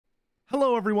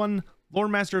Hello everyone, Lore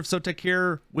Master of Sotek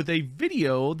here with a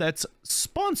video that's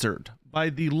sponsored by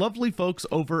the lovely folks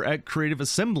over at Creative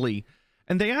Assembly,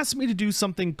 and they asked me to do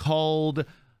something called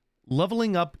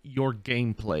leveling up your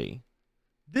gameplay.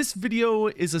 This video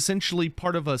is essentially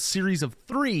part of a series of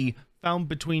 3 found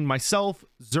between myself,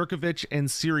 Zerkovich,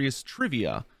 and Serious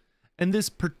Trivia. In this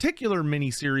particular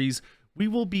mini-series, we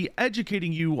will be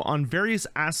educating you on various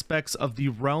aspects of the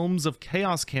Realms of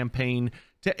Chaos campaign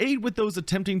to aid with those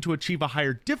attempting to achieve a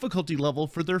higher difficulty level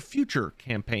for their future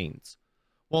campaigns.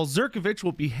 While Zerkovich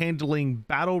will be handling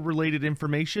battle-related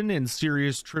information and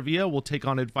Serious Trivia will take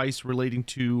on advice relating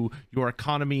to your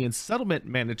economy and settlement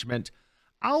management,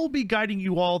 I'll be guiding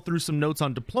you all through some notes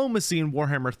on diplomacy in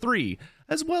Warhammer 3,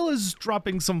 as well as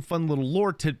dropping some fun little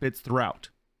lore tidbits throughout.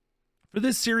 For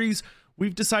this series,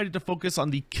 we've decided to focus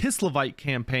on the Kislevite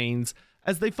campaigns,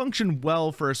 as they function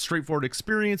well for a straightforward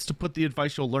experience to put the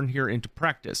advice you'll learn here into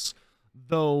practice.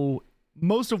 Though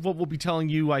most of what we'll be telling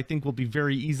you I think will be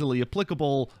very easily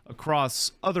applicable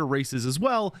across other races as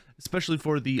well, especially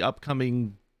for the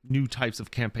upcoming new types of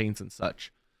campaigns and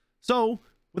such. So,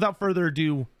 without further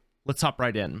ado, let's hop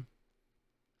right in.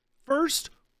 First,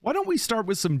 why don't we start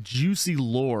with some juicy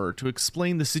lore to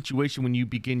explain the situation when you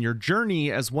begin your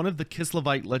journey as one of the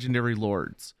Kislevite legendary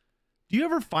lords. Do you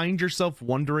ever find yourself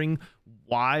wondering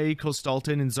why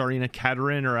Kostaltin and Tsarina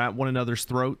Katerin are at one another's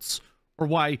throats? Or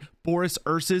why Boris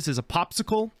Ursus is a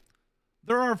popsicle?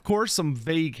 There are of course some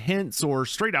vague hints or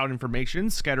straight out information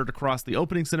scattered across the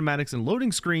opening cinematics and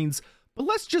loading screens, but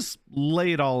let's just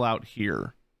lay it all out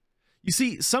here. You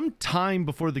see, some time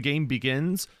before the game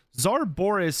begins, Tsar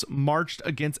Boris marched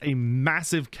against a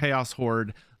massive chaos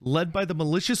horde led by the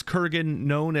malicious Kurgan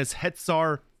known as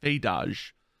Hetzar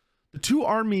Feydaj. The two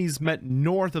armies met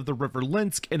north of the River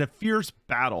Linsk in a fierce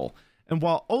battle, and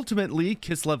while ultimately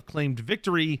Kislev claimed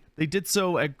victory, they did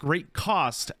so at great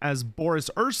cost as Boris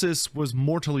Ursus was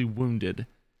mortally wounded.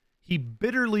 He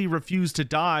bitterly refused to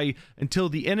die until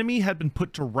the enemy had been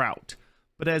put to rout,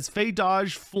 but as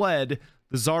Feydaj fled,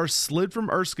 the Tsar slid from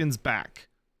Erskine's back.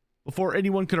 Before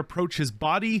anyone could approach his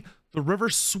body, the river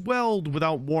swelled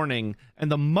without warning, and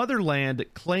the motherland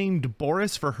claimed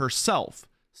Boris for herself,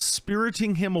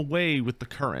 spiriting him away with the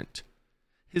current.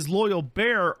 His loyal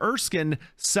bear, Erskine,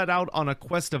 set out on a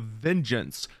quest of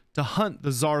vengeance to hunt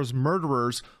the Tsar's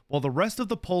murderers, while the rest of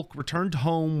the polk returned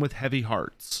home with heavy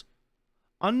hearts.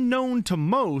 Unknown to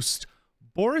most,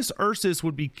 Boris Ursus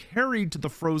would be carried to the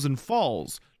Frozen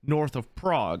Falls, north of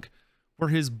Prague, where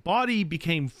his body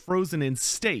became frozen in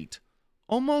state,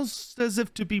 almost as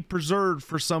if to be preserved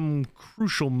for some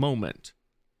crucial moment.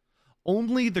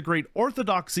 Only the Great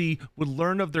Orthodoxy would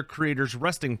learn of their creator's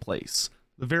resting place,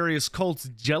 the various cults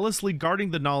jealously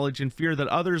guarding the knowledge in fear that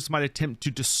others might attempt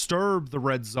to disturb the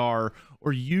Red Tsar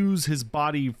or use his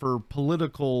body for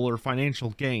political or financial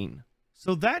gain.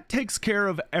 So that takes care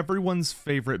of everyone's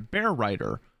favorite bear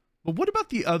rider, but what about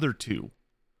the other two?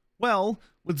 Well,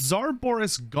 with Tsar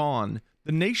Boris gone,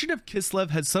 the nation of Kislev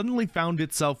had suddenly found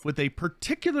itself with a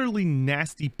particularly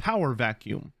nasty power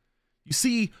vacuum. You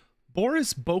see,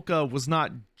 Boris Boka was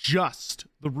not just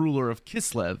the ruler of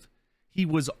Kislev, he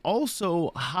was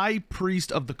also high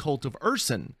priest of the cult of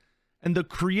Ursun, and the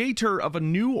creator of a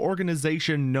new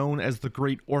organization known as the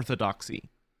Great Orthodoxy.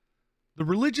 The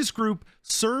religious group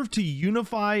served to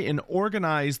unify and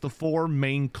organize the 4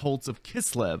 main cults of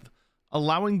Kislev,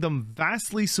 allowing them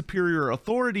vastly superior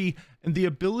authority and the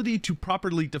ability to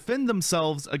properly defend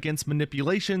themselves against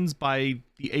manipulations by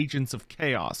the agents of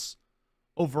chaos.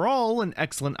 Overall, an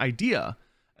excellent idea,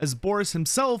 as Boris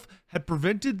himself had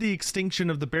prevented the extinction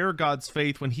of the Bear God's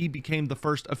faith when he became the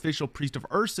first official priest of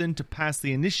Ursun to pass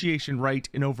the initiation rite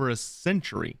in over a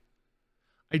century.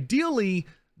 Ideally,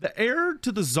 the heir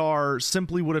to the Tsar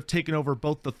simply would have taken over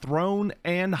both the throne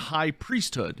and high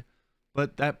priesthood,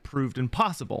 but that proved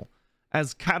impossible,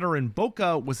 as Katerin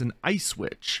Boka was an ice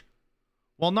witch.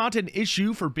 While not an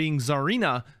issue for being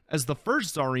Tsarina, as the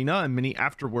first Tsarina and many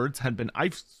afterwards had been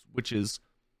ice witches,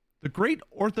 the Great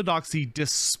Orthodoxy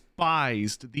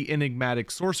despised the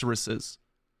enigmatic sorceresses.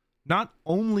 Not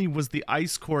only was the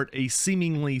Ice Court a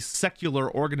seemingly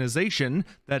secular organization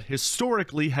that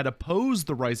historically had opposed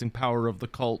the rising power of the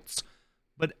cults,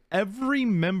 but every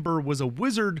member was a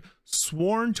wizard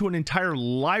sworn to an entire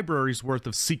library's worth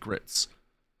of secrets.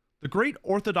 The Great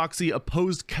Orthodoxy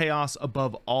opposed chaos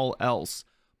above all else,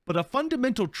 but a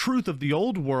fundamental truth of the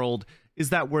old world is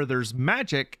that where there's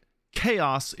magic,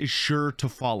 chaos is sure to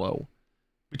follow.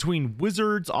 Between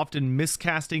wizards often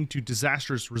miscasting to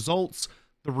disastrous results,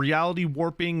 the reality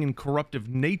warping and corruptive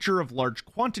nature of large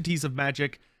quantities of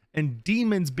magic, and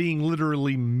demons being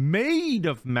literally made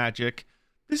of magic,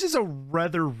 this is a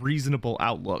rather reasonable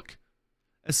outlook.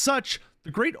 As such,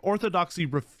 the Great Orthodoxy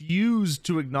refused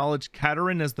to acknowledge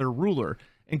Katerin as their ruler,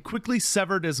 and quickly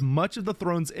severed as much of the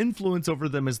throne's influence over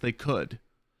them as they could.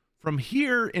 From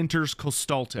here enters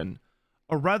Kostaltin,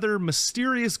 a rather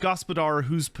mysterious gospodar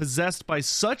who's possessed by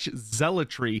such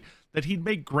zealotry that he'd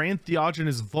make Grand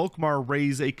Theogenes Volkmar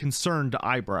raise a concerned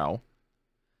eyebrow.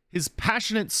 His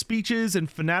passionate speeches and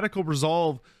fanatical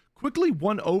resolve quickly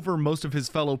won over most of his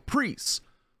fellow priests,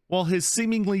 while his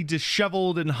seemingly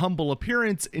disheveled and humble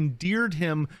appearance endeared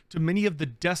him to many of the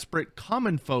desperate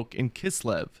common folk in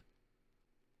Kislev.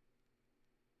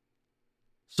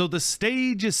 So the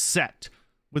stage is set,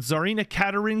 with Tsarina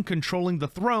Katerin controlling the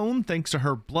throne thanks to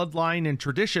her bloodline and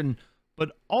tradition,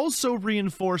 but also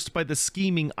reinforced by the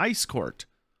scheming Ice Court,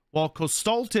 while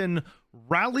Kostaltin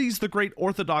rallies the Great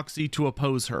Orthodoxy to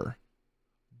oppose her.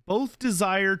 Both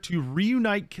desire to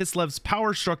reunite Kislev's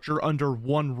power structure under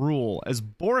one rule, as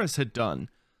Boris had done,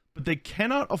 but they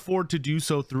cannot afford to do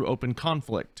so through open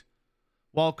conflict.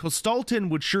 While Kostaltin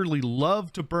would surely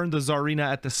love to burn the Tsarina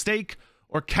at the stake,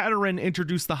 or Katerin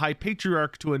introduce the High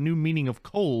Patriarch to a new meaning of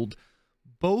cold,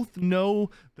 both know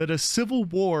that a civil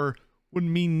war would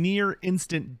mean near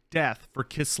instant death for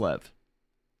Kislev.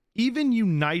 Even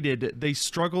united, they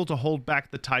struggle to hold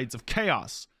back the tides of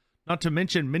chaos. Not to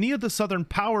mention, many of the southern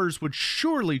powers would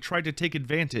surely try to take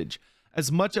advantage,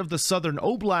 as much of the southern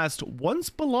oblast once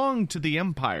belonged to the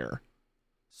Empire.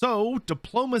 So,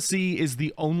 diplomacy is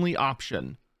the only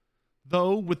option,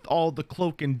 though with all the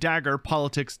cloak and dagger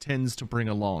politics tends to bring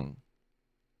along.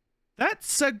 That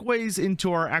segues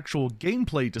into our actual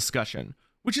gameplay discussion,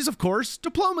 which is of course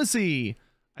diplomacy.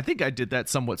 I think I did that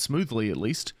somewhat smoothly, at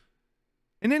least.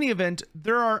 In any event,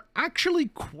 there are actually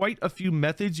quite a few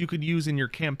methods you could use in your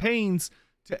campaigns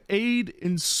to aid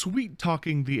in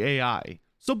sweet-talking the AI,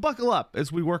 so buckle up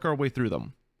as we work our way through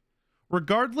them.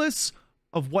 Regardless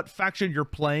of what faction you're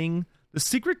playing, the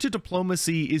secret to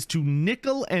diplomacy is to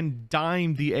nickel and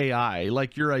dime the AI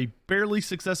like you're a barely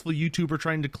successful YouTuber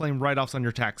trying to claim write-offs on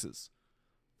your taxes.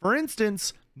 For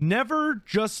instance, never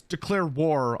just declare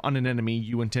war on an enemy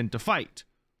you intend to fight.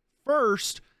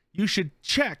 First, you should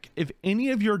check if any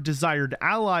of your desired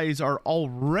allies are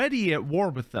already at war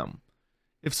with them.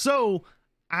 If so,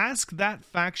 ask that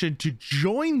faction to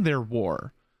join their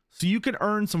war so you can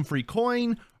earn some free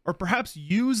coin, or perhaps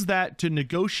use that to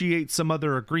negotiate some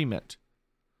other agreement.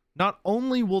 Not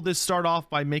only will this start off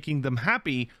by making them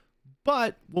happy,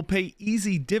 but will pay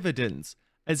easy dividends,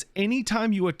 as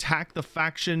anytime you attack the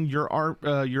faction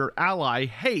your ally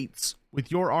hates with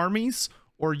your armies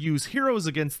or use heroes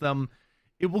against them,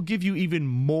 it will give you even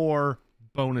more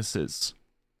bonuses.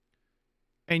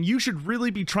 And you should really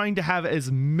be trying to have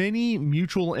as many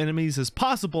mutual enemies as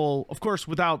possible, of course,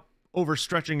 without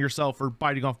overstretching yourself or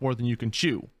biting off more than you can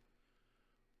chew.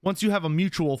 Once you have a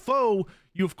mutual foe,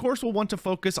 you of course will want to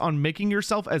focus on making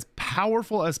yourself as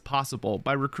powerful as possible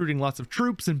by recruiting lots of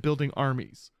troops and building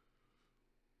armies.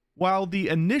 While the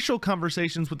initial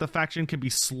conversations with the faction can be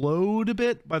slowed a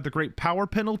bit by the great power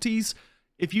penalties,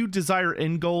 if you desire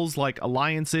end goals like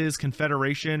alliances,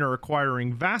 confederation, or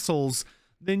acquiring vassals,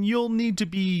 then you'll need to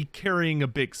be carrying a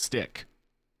big stick.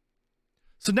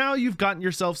 So now you've gotten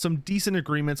yourself some decent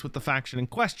agreements with the faction in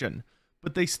question,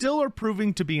 but they still are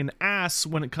proving to be an ass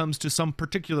when it comes to some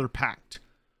particular pact.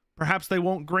 Perhaps they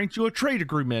won't grant you a trade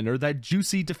agreement or that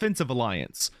juicy defensive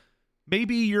alliance.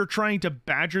 Maybe you're trying to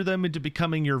badger them into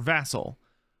becoming your vassal.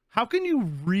 How can you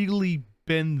really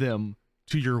bend them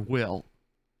to your will?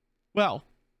 Well,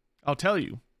 I'll tell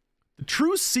you. The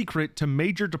true secret to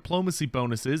major diplomacy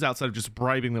bonuses, outside of just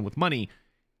bribing them with money,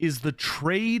 is the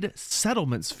trade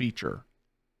settlements feature.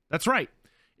 That's right.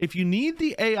 If you need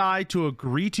the AI to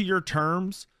agree to your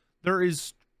terms, there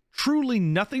is truly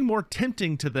nothing more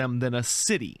tempting to them than a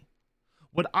city.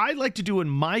 What I like to do in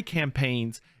my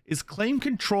campaigns is claim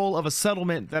control of a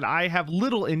settlement that I have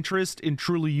little interest in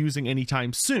truly using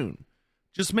anytime soon.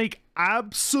 Just make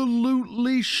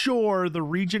absolutely sure the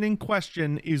region in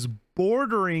question is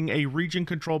bordering a region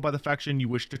controlled by the faction you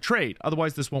wish to trade.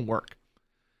 Otherwise, this won't work.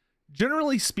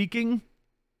 Generally speaking,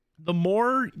 the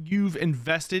more you've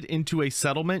invested into a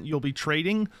settlement you'll be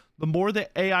trading, the more the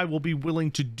AI will be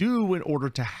willing to do in order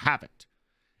to have it.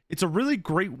 It's a really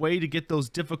great way to get those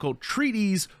difficult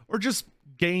treaties or just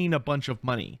gain a bunch of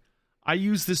money. I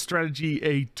use this strategy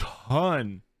a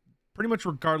ton, pretty much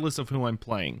regardless of who I'm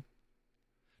playing.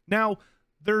 Now,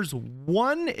 there's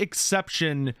one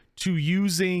exception to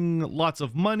using lots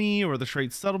of money or the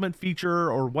trade settlement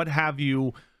feature or what have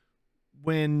you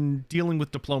when dealing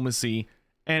with diplomacy,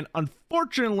 and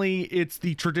unfortunately, it's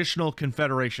the traditional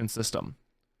confederation system.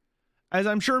 As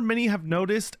I'm sure many have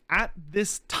noticed, at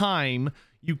this time,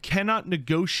 you cannot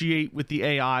negotiate with the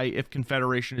AI if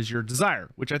confederation is your desire,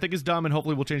 which I think is dumb and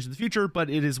hopefully will change in the future, but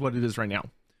it is what it is right now.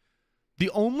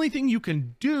 The only thing you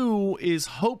can do is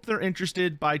hope they're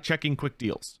interested by checking quick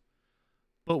deals.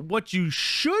 But what you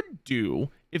should do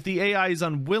if the AI is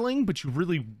unwilling, but you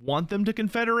really want them to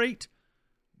confederate,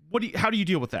 how do you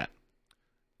deal with that?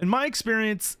 In my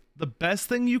experience, the best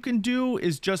thing you can do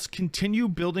is just continue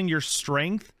building your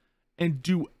strength and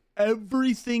do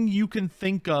everything you can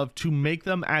think of to make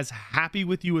them as happy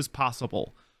with you as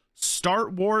possible.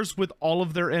 Start wars with all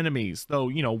of their enemies, though,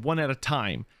 you know, one at a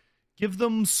time. Give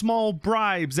them small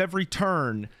bribes every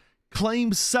turn.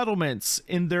 Claim settlements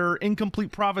in their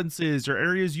incomplete provinces or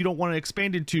areas you don't want to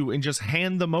expand into and just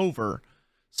hand them over.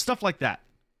 Stuff like that.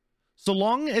 So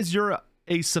long as you're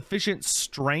a sufficient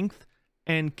strength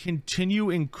and continue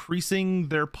increasing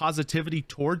their positivity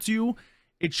towards you,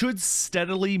 it should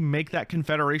steadily make that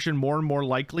confederation more and more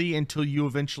likely until you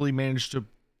eventually manage to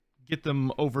get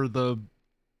them over the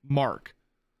mark.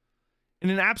 In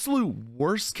an absolute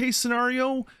worst case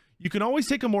scenario, you can always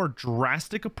take a more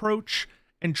drastic approach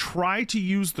and try to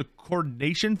use the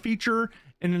coordination feature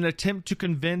in an attempt to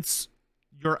convince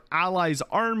your allies'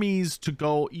 armies to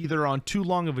go either on too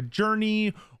long of a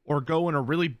journey or go in a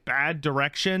really bad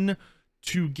direction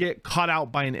to get caught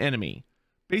out by an enemy.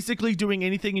 Basically doing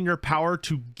anything in your power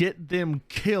to get them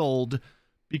killed,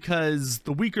 because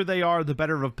the weaker they are, the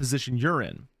better of a position you're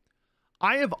in.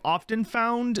 I have often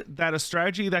found that a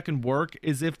strategy that can work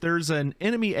is if there's an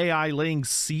enemy AI laying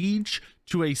siege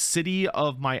to a city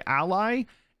of my ally,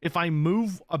 if I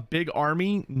move a big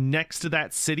army next to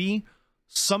that city,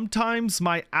 sometimes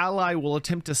my ally will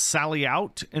attempt to sally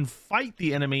out and fight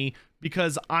the enemy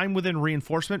because I'm within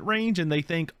reinforcement range and they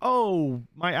think, oh,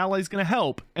 my ally's going to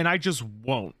help. And I just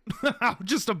won't. I'll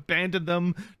just abandon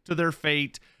them to their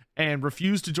fate and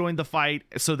refuse to join the fight,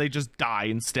 so they just die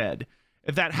instead.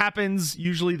 If that happens,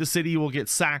 usually the city will get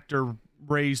sacked or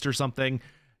razed or something.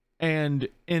 And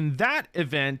in that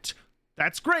event,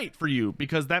 that's great for you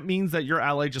because that means that your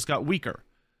ally just got weaker.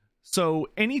 So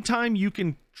anytime you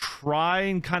can try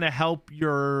and kind of help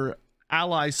your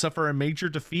allies suffer a major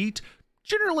defeat,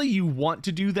 generally you want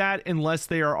to do that unless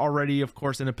they are already, of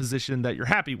course, in a position that you're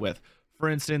happy with. For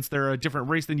instance, they're a different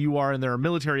race than you are and they're a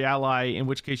military ally, in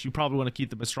which case you probably want to keep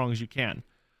them as strong as you can.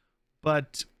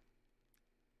 But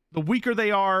the weaker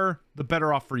they are, the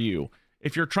better off for you.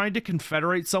 If you're trying to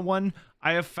confederate someone,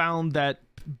 I have found that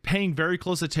paying very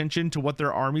close attention to what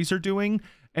their armies are doing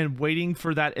and waiting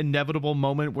for that inevitable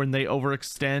moment when they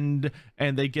overextend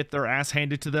and they get their ass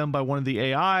handed to them by one of the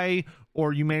AI,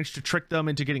 or you manage to trick them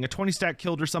into getting a 20 stack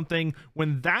killed or something,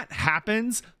 when that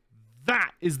happens,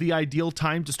 that is the ideal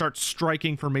time to start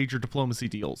striking for major diplomacy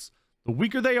deals. The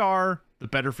weaker they are, the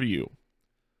better for you.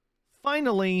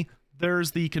 Finally,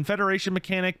 there's the confederation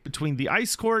mechanic between the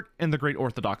Ice Court and the Great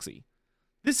Orthodoxy.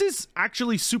 This is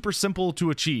actually super simple to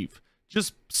achieve.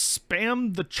 Just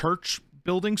spam the church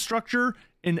building structure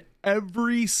in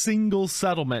every single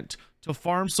settlement to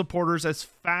farm supporters as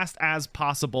fast as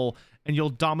possible, and you'll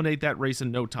dominate that race in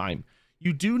no time.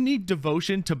 You do need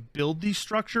devotion to build these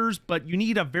structures, but you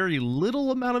need a very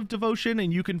little amount of devotion,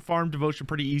 and you can farm devotion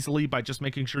pretty easily by just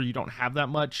making sure you don't have that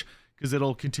much, because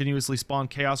it'll continuously spawn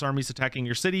chaos armies attacking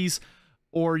your cities.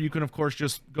 Or you can, of course,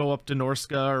 just go up to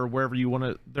Norska or wherever you want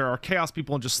to. There are chaos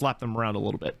people, and just slap them around a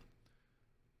little bit.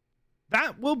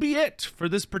 That will be it for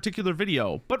this particular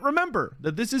video. But remember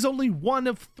that this is only one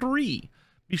of 3.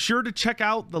 Be sure to check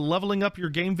out the Leveling Up Your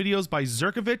Game videos by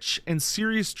Zerkovich and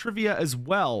Serious Trivia as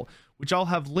well, which I'll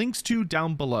have links to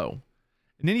down below.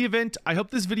 In any event, I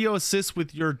hope this video assists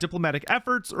with your diplomatic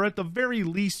efforts, or at the very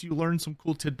least, you learn some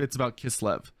cool tidbits about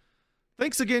Kislev.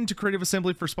 Thanks again to Creative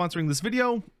Assembly for sponsoring this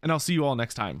video, and I'll see you all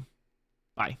next time.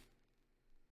 Bye.